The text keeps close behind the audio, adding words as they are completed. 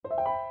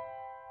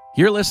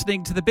You're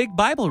listening to the Big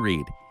Bible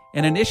Read,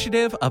 an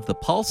initiative of the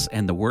Pulse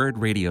and the Word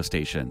radio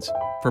stations.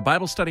 For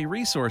Bible study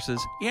resources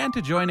and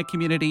to join a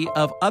community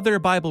of other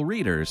Bible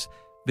readers,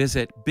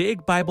 visit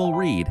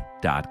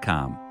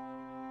bigbibleread.com.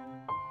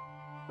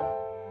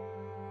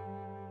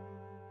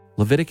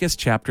 Leviticus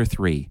chapter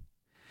 3.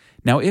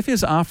 Now if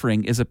his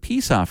offering is a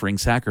peace offering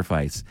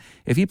sacrifice,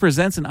 if he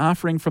presents an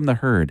offering from the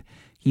herd,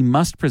 he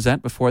must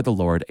present before the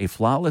Lord a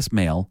flawless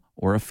male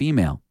or a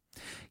female.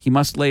 He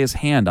must lay his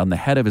hand on the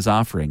head of his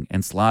offering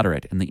and slaughter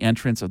it in the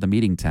entrance of the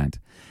meeting tent.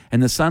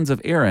 And the sons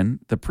of Aaron,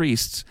 the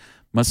priests,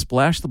 must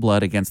splash the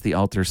blood against the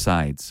altar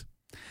sides.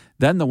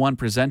 Then the one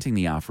presenting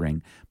the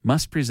offering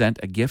must present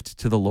a gift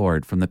to the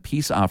Lord from the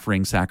peace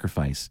offering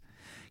sacrifice.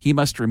 He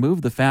must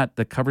remove the fat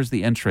that covers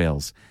the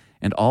entrails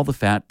and all the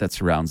fat that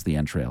surrounds the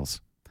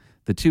entrails,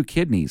 the 2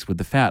 kidneys with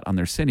the fat on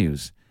their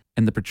sinews,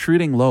 and the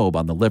protruding lobe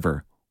on the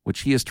liver,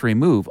 which he is to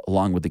remove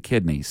along with the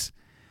kidneys.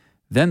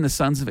 Then the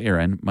sons of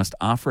Aaron must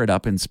offer it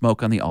up in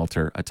smoke on the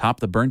altar atop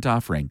the burnt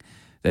offering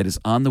that is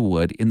on the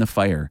wood in the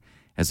fire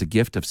as a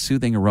gift of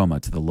soothing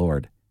aroma to the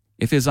Lord.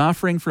 If his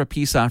offering for a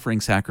peace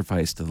offering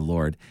sacrifice to the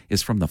Lord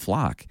is from the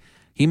flock,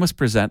 he must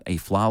present a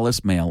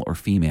flawless male or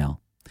female.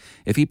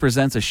 If he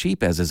presents a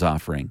sheep as his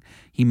offering,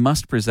 he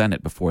must present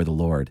it before the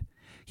Lord.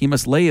 He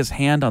must lay his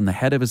hand on the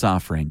head of his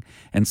offering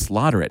and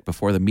slaughter it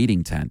before the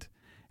meeting tent,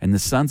 and the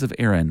sons of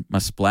Aaron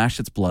must splash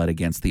its blood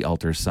against the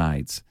altar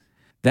sides.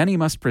 Then he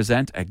must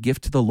present a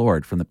gift to the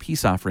Lord from the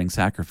peace offering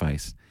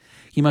sacrifice.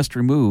 He must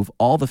remove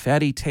all the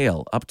fatty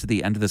tail up to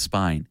the end of the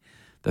spine,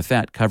 the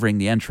fat covering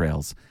the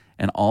entrails,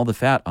 and all the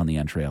fat on the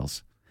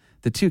entrails,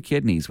 the 2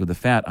 kidneys with the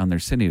fat on their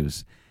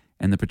sinews,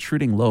 and the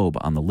protruding lobe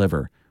on the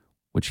liver,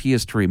 which he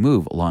is to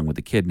remove along with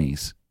the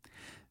kidneys.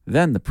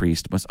 Then the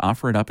priest must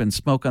offer it up in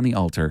smoke on the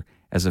altar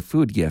as a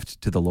food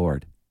gift to the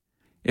Lord.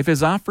 If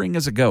his offering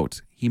is a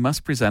goat, he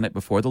must present it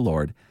before the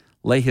Lord,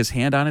 lay his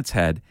hand on its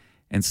head,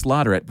 and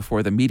slaughter it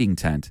before the meeting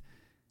tent,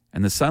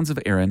 and the sons of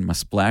Aaron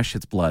must splash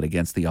its blood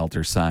against the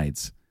altar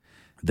sides.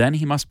 Then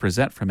he must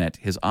present from it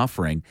his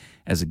offering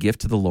as a gift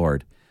to the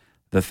Lord,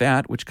 the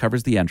fat which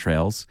covers the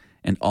entrails,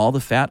 and all the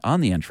fat on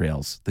the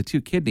entrails, the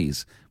 2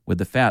 kidneys with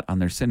the fat on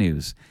their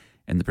sinews,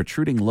 and the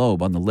protruding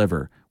lobe on the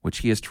liver, which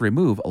he is to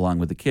remove along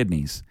with the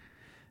kidneys.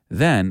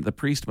 Then the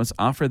priest must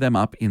offer them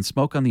up in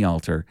smoke on the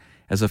altar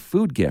as a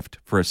food gift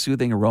for a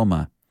soothing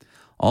aroma.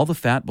 All the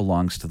fat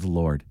belongs to the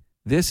Lord.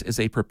 This is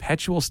a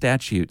perpetual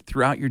statute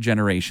throughout your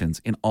generations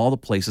in all the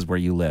places where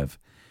you live.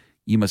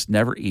 You must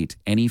never eat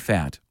any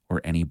fat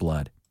or any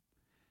blood.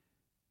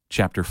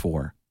 Chapter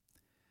 4.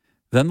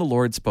 Then the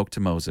Lord spoke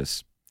to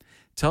Moses,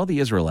 "Tell the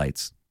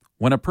Israelites,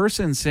 when a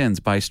person sins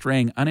by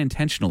straying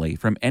unintentionally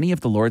from any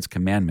of the Lord's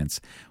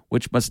commandments,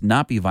 which must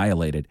not be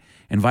violated,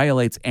 and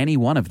violates any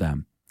one of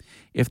them,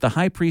 if the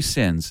high priest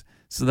sins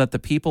so that the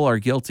people are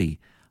guilty,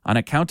 on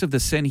account of the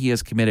sin he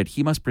has committed,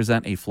 he must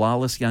present a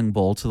flawless young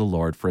bull to the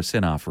Lord for a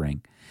sin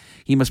offering.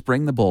 He must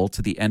bring the bull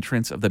to the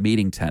entrance of the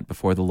meeting tent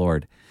before the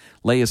Lord,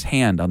 lay his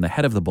hand on the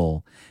head of the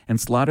bull,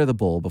 and slaughter the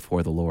bull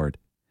before the Lord.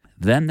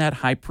 Then that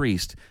high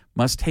priest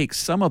must take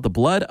some of the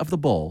blood of the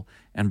bull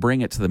and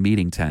bring it to the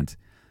meeting tent.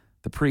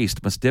 The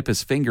priest must dip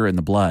his finger in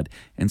the blood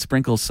and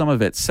sprinkle some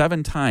of it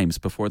 7 times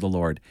before the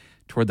Lord,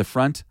 toward the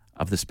front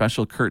of the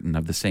special curtain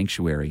of the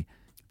sanctuary.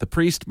 The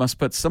priest must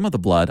put some of the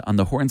blood on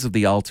the horns of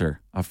the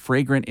altar, a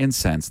fragrant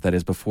incense that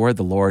is before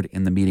the Lord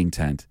in the meeting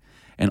tent.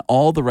 And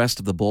all the rest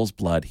of the bull's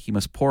blood he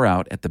must pour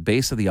out at the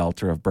base of the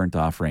altar of burnt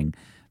offering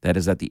that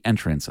is at the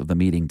entrance of the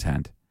meeting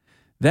tent.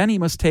 Then he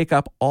must take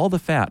up all the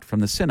fat from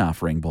the sin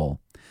offering bull,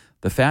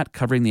 the fat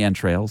covering the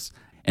entrails,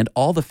 and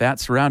all the fat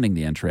surrounding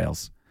the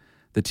entrails,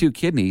 the 2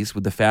 kidneys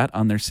with the fat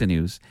on their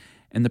sinews,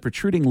 and the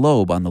protruding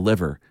lobe on the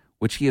liver,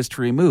 which he is to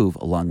remove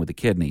along with the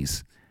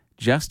kidneys,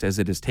 just as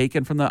it is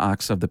taken from the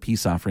ox of the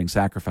peace offering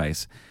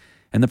sacrifice,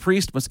 and the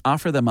priest must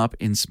offer them up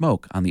in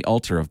smoke on the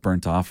altar of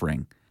burnt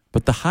offering.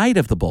 But the hide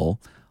of the bull,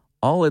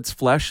 all its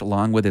flesh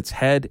along with its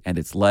head and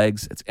its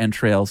legs, its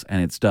entrails,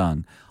 and its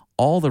dung,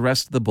 all the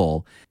rest of the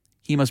bull,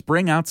 he must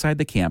bring outside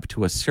the camp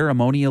to a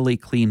ceremonially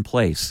clean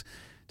place,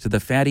 to the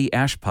fatty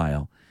ash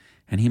pile,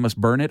 and he must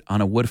burn it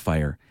on a wood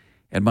fire,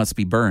 and must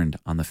be burned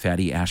on the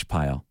fatty ash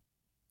pile.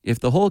 If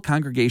the whole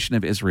congregation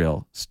of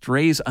Israel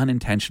strays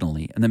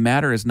unintentionally, and the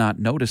matter is not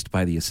noticed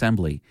by the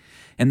assembly,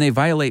 and they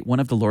violate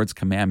one of the Lord's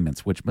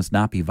commandments which must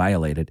not be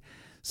violated,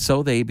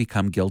 so they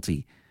become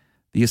guilty,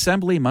 the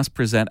assembly must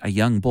present a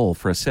young bull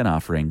for a sin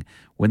offering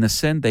when the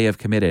sin they have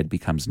committed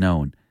becomes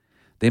known.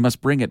 They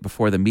must bring it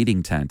before the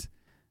meeting tent.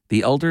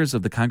 The elders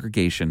of the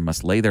congregation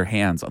must lay their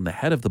hands on the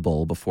head of the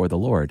bull before the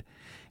Lord,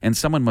 and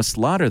someone must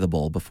slaughter the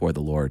bull before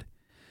the Lord.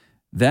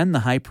 Then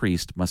the high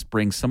priest must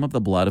bring some of the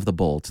blood of the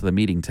bull to the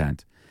meeting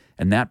tent,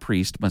 and that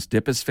priest must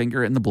dip his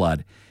finger in the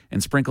blood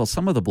and sprinkle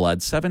some of the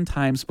blood 7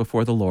 times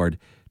before the Lord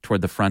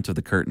toward the front of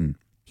the curtain.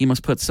 He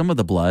must put some of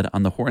the blood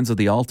on the horns of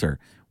the altar,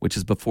 which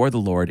is before the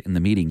Lord in the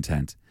meeting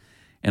tent.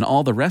 And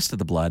all the rest of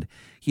the blood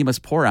he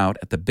must pour out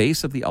at the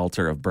base of the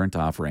altar of burnt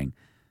offering,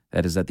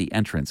 that is at the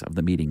entrance of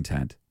the meeting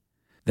tent.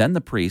 Then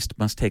the priest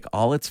must take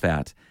all its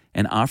fat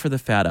and offer the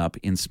fat up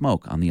in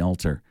smoke on the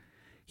altar.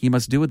 He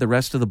must do with the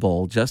rest of the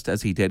bull just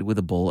as he did with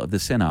the bull of the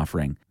sin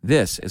offering.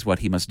 This is what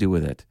he must do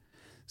with it.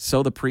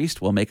 So the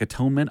priest will make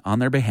atonement on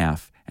their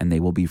behalf, and they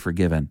will be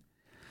forgiven.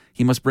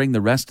 He must bring the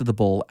rest of the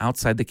bull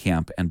outside the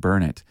camp and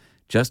burn it,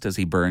 just as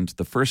he burned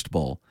the first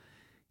bull.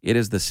 It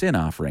is the sin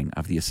offering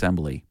of the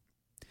assembly.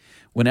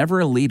 Whenever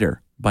a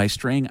leader, by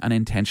straying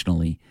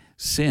unintentionally,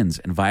 sins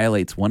and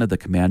violates one of the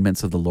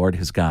commandments of the Lord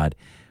his God,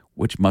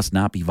 which must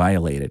not be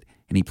violated,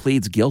 and he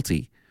pleads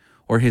guilty,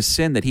 or his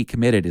sin that he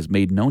committed is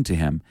made known to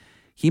him,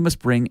 he must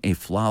bring a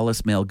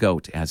flawless male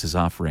goat as his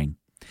offering.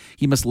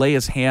 He must lay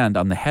his hand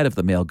on the head of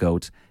the male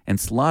goat and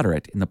slaughter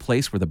it in the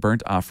place where the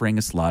burnt offering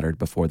is slaughtered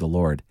before the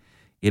Lord.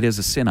 It is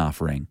a sin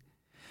offering.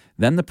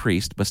 Then the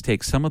priest must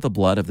take some of the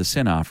blood of the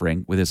sin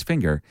offering with his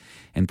finger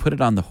and put it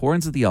on the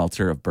horns of the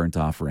altar of burnt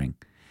offering,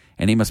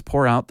 and he must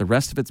pour out the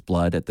rest of its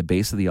blood at the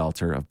base of the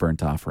altar of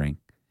burnt offering.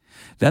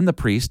 Then the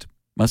priest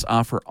must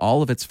offer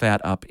all of its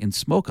fat up in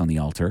smoke on the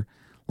altar,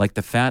 like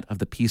the fat of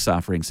the peace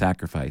offering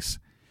sacrifice.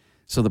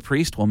 So the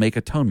priest will make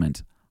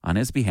atonement on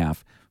his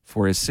behalf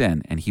for his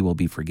sin, and he will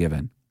be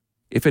forgiven.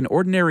 If an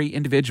ordinary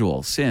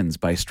individual sins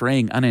by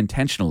straying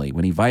unintentionally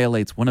when he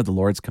violates one of the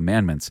Lord's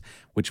commandments,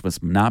 which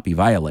must not be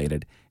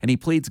violated, and he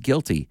pleads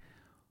guilty,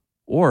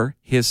 or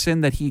his sin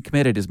that he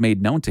committed is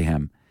made known to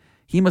him,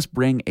 he must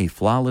bring a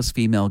flawless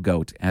female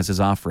goat as his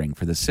offering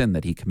for the sin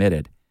that he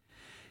committed.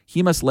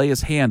 He must lay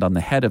his hand on the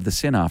head of the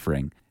sin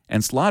offering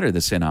and slaughter the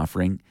sin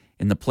offering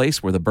in the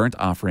place where the burnt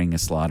offering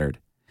is slaughtered.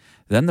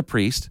 Then the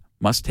priest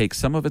must take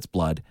some of its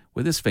blood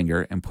with his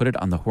finger and put it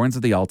on the horns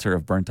of the altar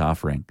of burnt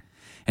offering,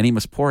 and he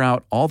must pour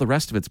out all the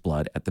rest of its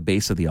blood at the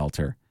base of the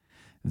altar.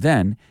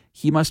 Then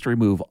he must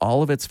remove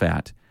all of its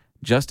fat,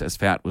 just as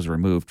fat was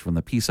removed from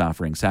the peace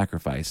offering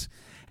sacrifice,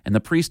 and the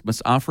priest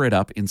must offer it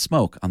up in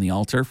smoke on the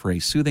altar for a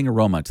soothing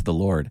aroma to the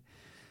Lord.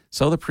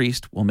 So the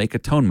priest will make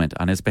atonement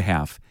on his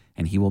behalf,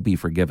 and he will be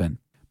forgiven.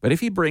 But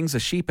if he brings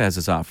a sheep as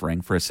his offering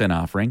for a sin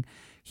offering,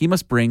 he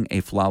must bring a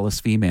flawless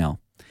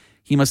female.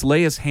 He must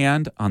lay his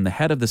hand on the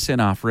head of the sin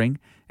offering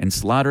and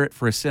slaughter it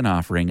for a sin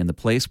offering in the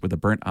place where the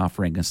burnt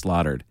offering is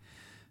slaughtered.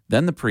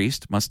 Then the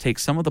priest must take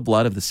some of the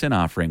blood of the sin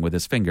offering with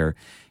his finger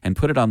and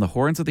put it on the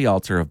horns of the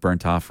altar of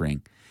burnt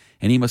offering,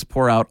 and he must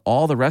pour out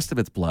all the rest of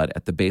its blood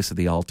at the base of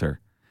the altar.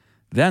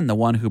 Then the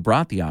one who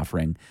brought the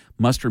offering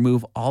must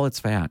remove all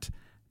its fat,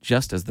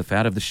 just as the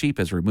fat of the sheep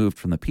is removed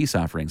from the peace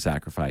offering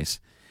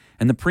sacrifice.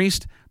 And the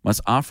priest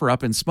must offer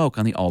up in smoke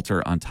on the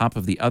altar on top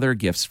of the other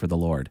gifts for the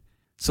Lord.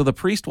 So the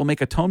priest will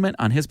make atonement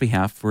on his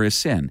behalf for his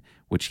sin,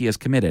 which he has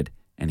committed,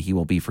 and he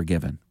will be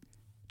forgiven.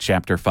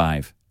 Chapter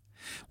 5.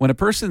 When a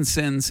person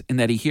sins in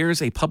that he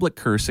hears a public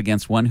curse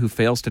against one who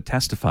fails to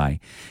testify,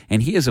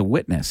 and he is a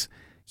witness,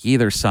 he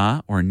either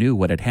saw or knew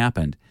what had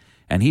happened,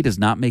 and he does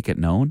not make it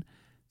known,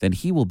 then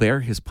he will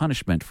bear his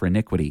punishment for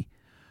iniquity.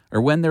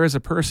 Or when there is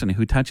a person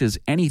who touches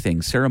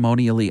anything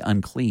ceremonially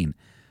unclean,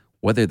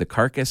 whether the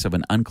carcass of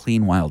an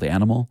unclean wild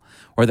animal,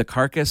 or the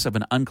carcass of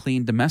an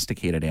unclean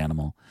domesticated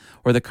animal,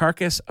 or the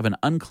carcass of an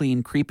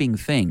unclean creeping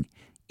thing,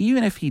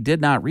 even if he did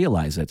not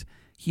realize it,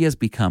 he has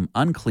become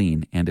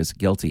unclean and is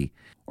guilty.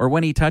 Or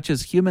when he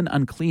touches human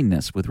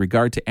uncleanness with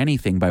regard to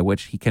anything by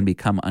which he can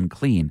become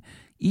unclean,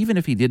 even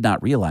if he did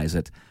not realize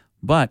it,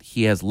 but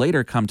he has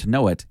later come to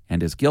know it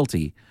and is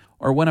guilty.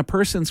 Or when a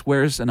person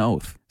swears an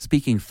oath,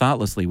 speaking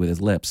thoughtlessly with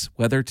his lips,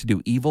 whether to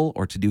do evil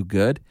or to do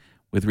good,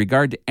 with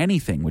regard to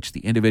anything which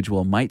the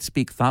individual might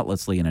speak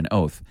thoughtlessly in an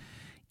oath,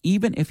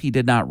 even if he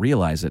did not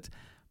realize it,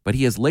 but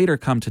he has later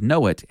come to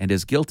know it and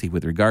is guilty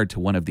with regard to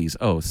one of these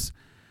oaths.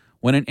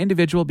 When an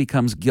individual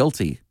becomes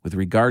guilty with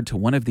regard to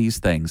one of these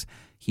things,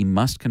 he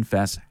must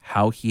confess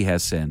how he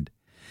has sinned,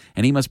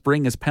 and he must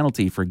bring his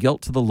penalty for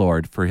guilt to the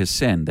Lord for his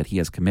sin that he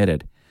has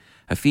committed,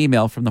 a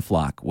female from the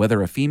flock,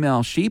 whether a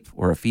female sheep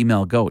or a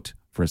female goat,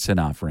 for a sin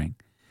offering.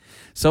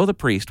 So the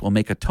priest will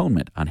make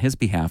atonement on his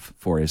behalf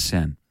for his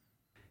sin.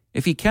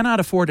 If he cannot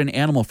afford an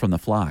animal from the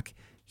flock,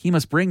 he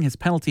must bring his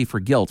penalty for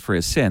guilt for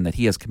his sin that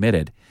he has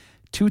committed,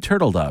 2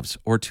 turtle doves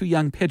or 2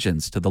 young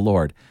pigeons to the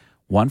Lord,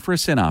 one for a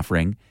sin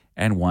offering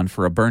and one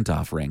for a burnt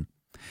offering.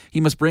 He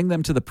must bring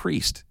them to the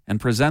priest and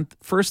present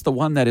first the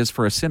one that is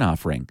for a sin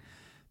offering.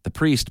 The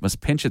priest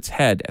must pinch its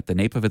head at the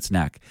nape of its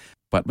neck,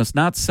 but must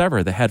not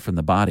sever the head from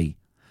the body.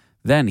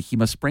 Then he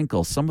must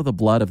sprinkle some of the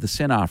blood of the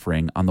sin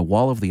offering on the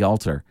wall of the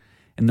altar,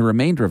 and the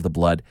remainder of the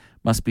blood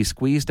must be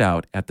squeezed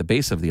out at the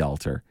base of the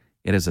altar.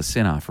 It is a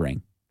sin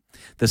offering.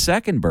 The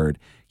second bird,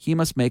 he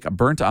must make a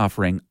burnt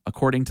offering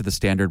according to the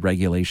standard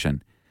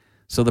regulation.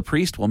 So the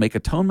priest will make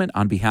atonement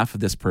on behalf of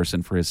this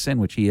person for his sin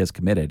which he has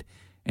committed,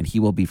 and he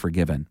will be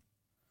forgiven.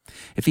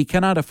 If he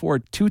cannot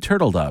afford 2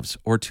 turtle doves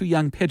or 2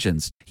 young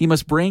pigeons, he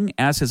must bring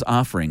as his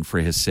offering for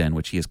his sin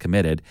which he has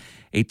committed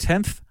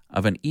 1/10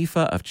 of an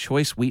ephah of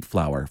choice wheat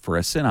flour for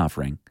a sin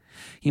offering.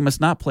 He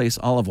must not place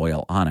olive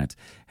oil on it,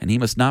 and he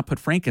must not put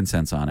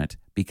frankincense on it,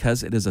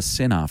 because it is a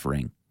sin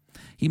offering.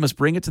 He must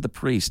bring it to the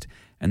priest,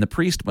 and the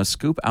priest must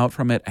scoop out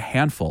from it a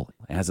handful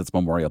as its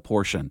memorial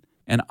portion,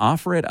 and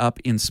offer it up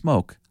in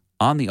smoke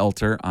on the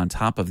altar on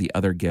top of the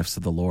other gifts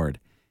of the Lord.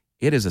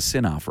 It is a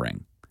sin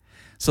offering.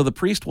 So the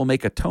priest will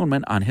make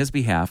atonement on his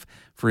behalf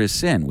for his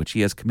sin, which he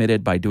has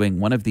committed by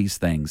doing one of these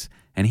things,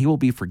 and he will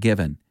be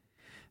forgiven.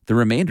 The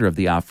remainder of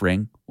the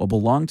offering will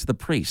belong to the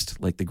priest,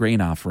 like the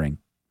grain offering.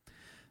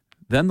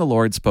 Then the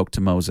Lord spoke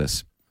to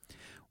Moses,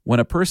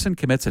 "When a person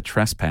commits a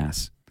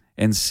trespass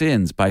and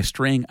sins by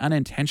straying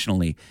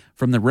unintentionally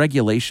from the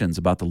regulations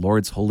about the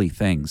Lord's holy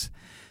things,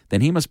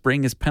 then he must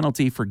bring his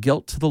penalty for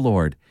guilt to the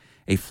Lord,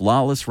 a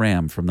flawless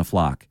ram from the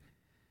flock,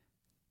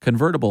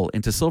 convertible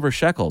into silver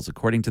shekels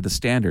according to the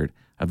standard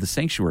of the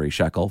sanctuary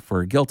shekel for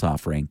a guilt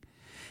offering.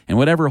 And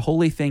whatever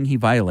holy thing he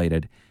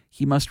violated,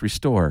 he must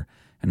restore,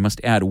 and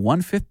must add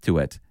 1/5 to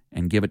it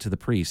and give it to the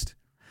priest.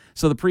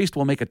 So the priest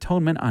will make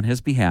atonement on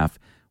his behalf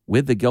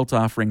with the guilt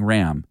offering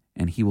ram,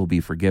 and he will be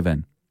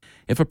forgiven.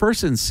 If a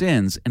person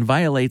sins and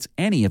violates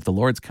any of the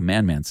Lord's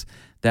commandments,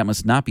 that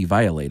must not be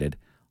violated,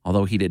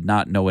 although he did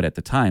not know it at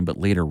the time but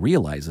later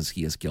realizes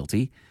he is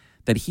guilty,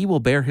 that he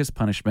will bear his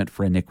punishment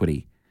for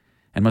iniquity,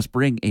 and must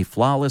bring a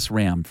flawless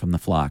ram from the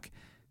flock,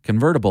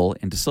 convertible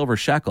into silver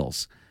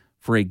shekels,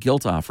 for a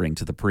guilt offering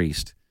to the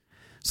priest.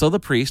 So the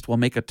priest will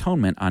make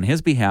atonement on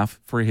his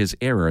behalf for his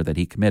error that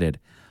he committed,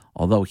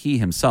 although he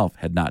himself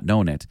had not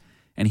known it,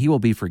 and he will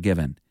be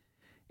forgiven.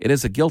 It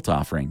is a guilt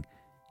offering.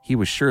 He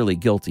was surely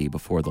guilty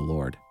before the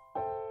Lord."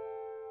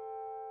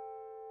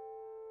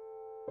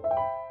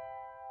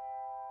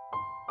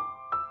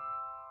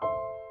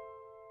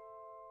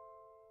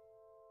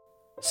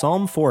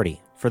 Psalm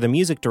 40, for the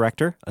music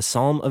director, a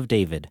psalm of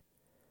David.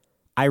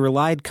 I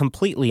relied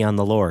completely on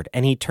the Lord,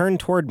 and he turned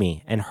toward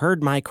me and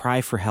heard my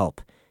cry for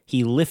help.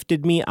 He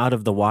lifted me out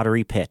of the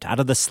watery pit, out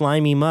of the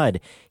slimy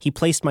mud. He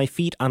placed my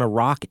feet on a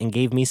rock and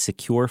gave me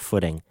secure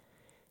footing.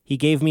 He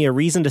gave me a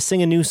reason to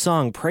sing a new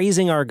song,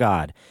 praising our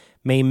God.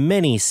 May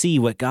many see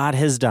what God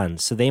has done,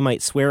 so they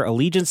might swear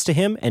allegiance to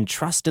him and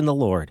trust in the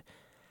Lord.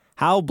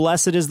 How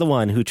blessed is the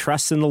one who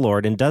trusts in the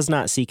Lord and does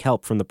not seek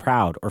help from the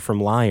proud or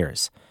from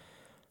liars.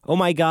 O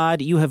my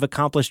God, you have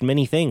accomplished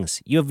many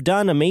things. You have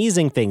done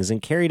amazing things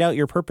and carried out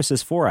your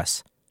purposes for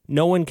us.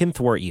 No one can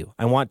thwart you.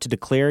 I want to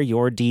declare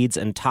your deeds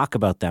and talk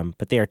about them,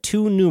 but they are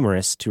too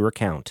numerous to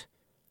recount.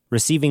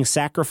 Receiving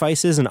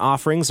sacrifices and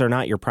offerings are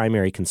not your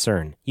primary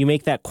concern. You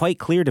make that quite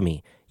clear to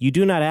me. You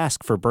do not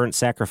ask for burnt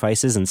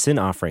sacrifices and sin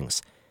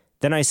offerings.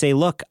 Then I say,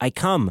 look, I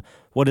come.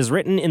 What is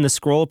written in the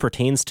scroll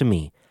pertains to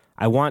me.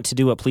 I want to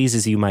do what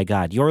pleases you, my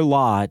God. Your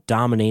law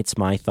dominates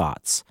my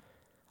thoughts.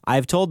 I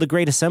have told the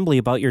great assembly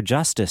about your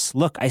justice.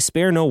 Look, I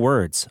spare no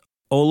words.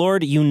 O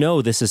Lord, you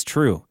know this is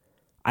true.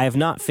 I have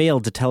not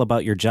failed to tell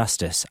about your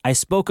justice. I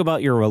spoke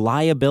about your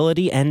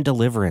reliability and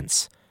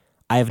deliverance.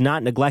 I have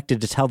not neglected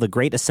to tell the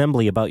great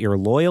assembly about your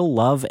loyal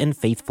love and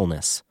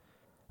faithfulness.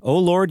 O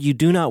Lord, you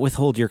do not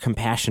withhold your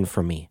compassion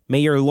from me.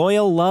 May your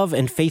loyal love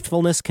and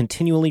faithfulness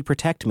continually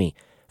protect me.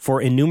 For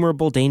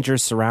innumerable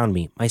dangers surround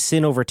me. My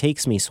sin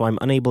overtakes me, so I'm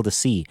unable to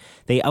see.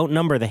 They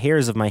outnumber the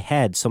hairs of my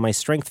head, so my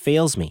strength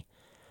fails me.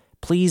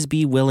 Please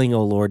be willing,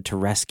 O Lord, to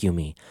rescue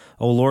me.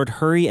 O Lord,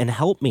 hurry and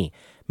help me.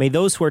 May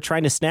those who are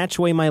trying to snatch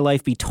away my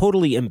life be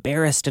totally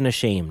embarrassed and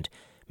ashamed.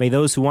 May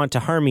those who want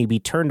to harm me be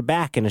turned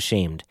back and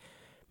ashamed.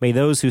 May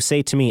those who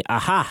say to me,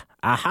 aha,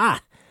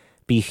 aha,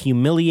 be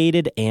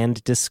humiliated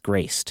and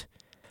disgraced.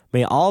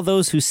 May all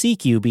those who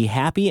seek you be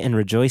happy and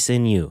rejoice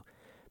in you.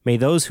 May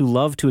those who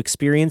love to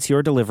experience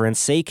your deliverance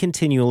say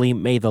continually,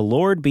 may the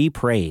Lord be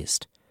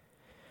praised.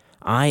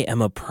 I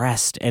am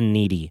oppressed and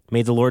needy.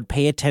 May the Lord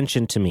pay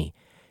attention to me.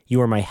 You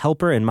are my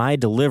helper and my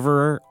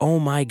deliverer. Oh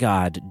my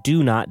God,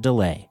 do not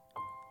delay.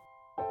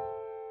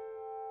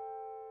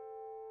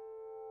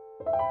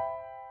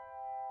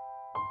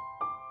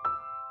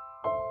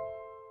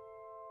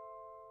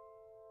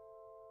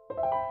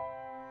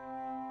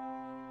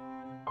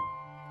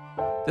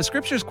 The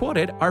scriptures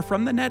quoted are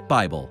from the Net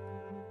Bible,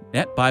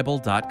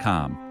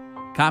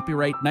 netbible.com.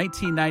 Copyright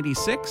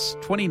 1996,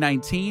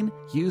 2019,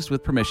 used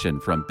with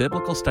permission from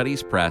Biblical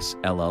Studies Press,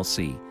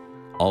 LLC.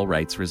 All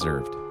rights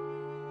reserved.